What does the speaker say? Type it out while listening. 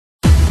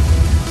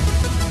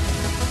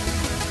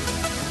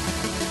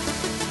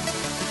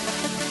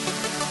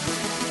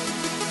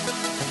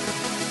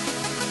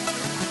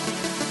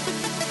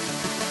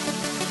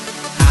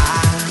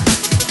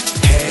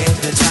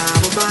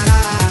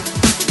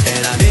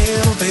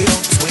never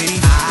felt this way.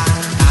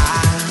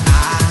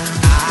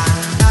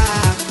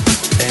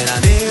 And I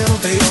never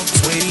felt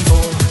this way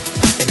before.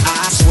 And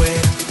I swear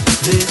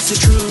this is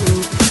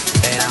true,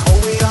 and I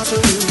owe it all to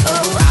you.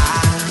 Oh, I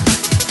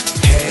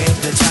had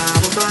the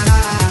time of my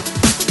life,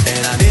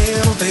 and I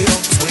never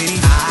felt this way.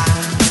 I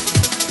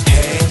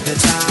had the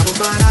time of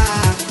my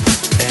life,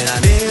 and I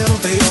never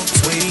felt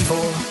this way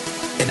before.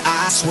 And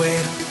I swear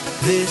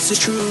this is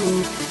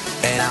true,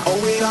 and I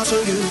owe it all to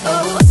you.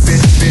 Oh,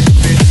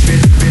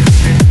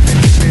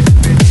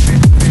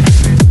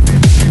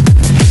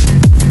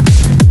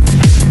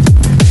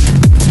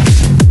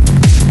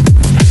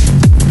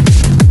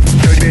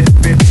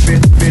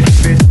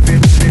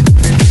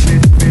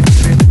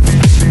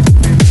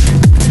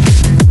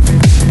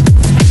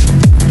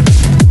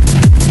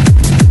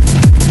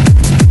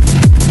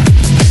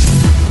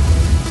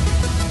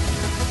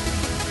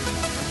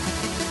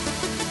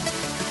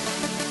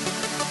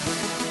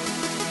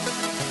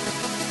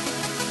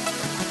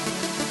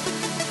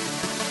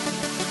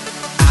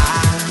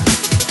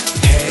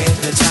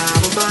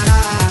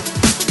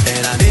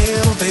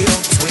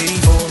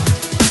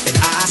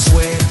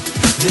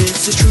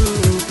 this is true,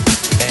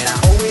 and I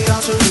owe it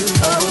all to you.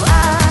 Oh, I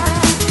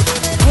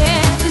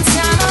had the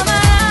time of my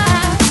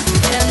life,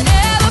 and I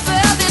never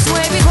felt this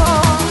way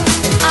before.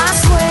 And I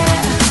swear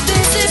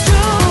this is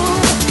true,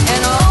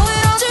 and I owe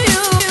it all to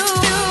you.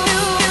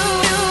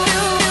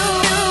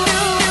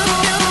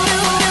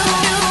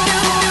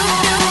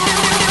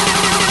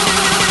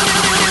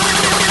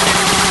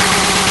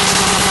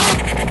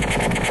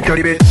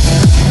 Dirty bit.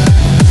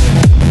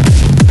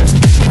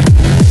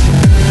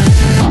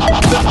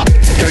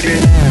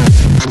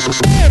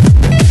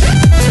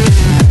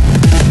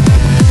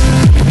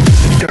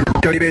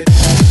 Dirty bit.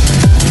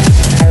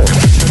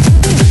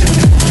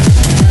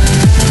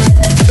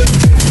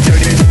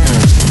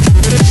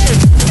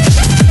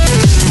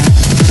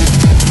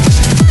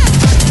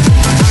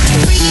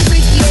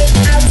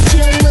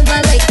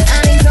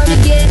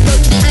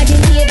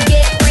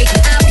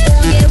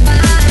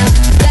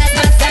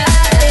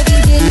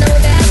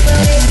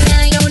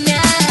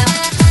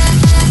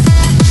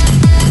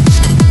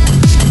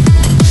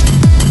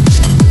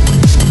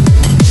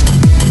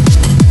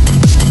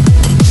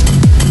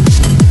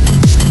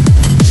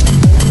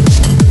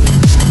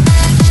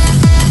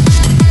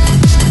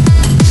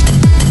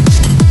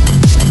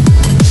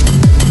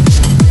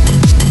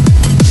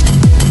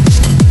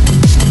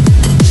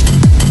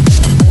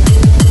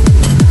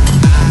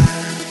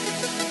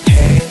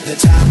 The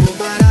time of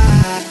my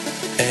life,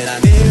 and I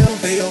never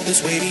felt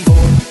this way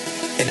before.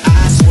 And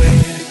I swear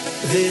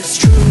this is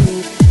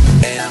true,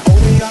 and I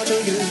owe it all to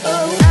you.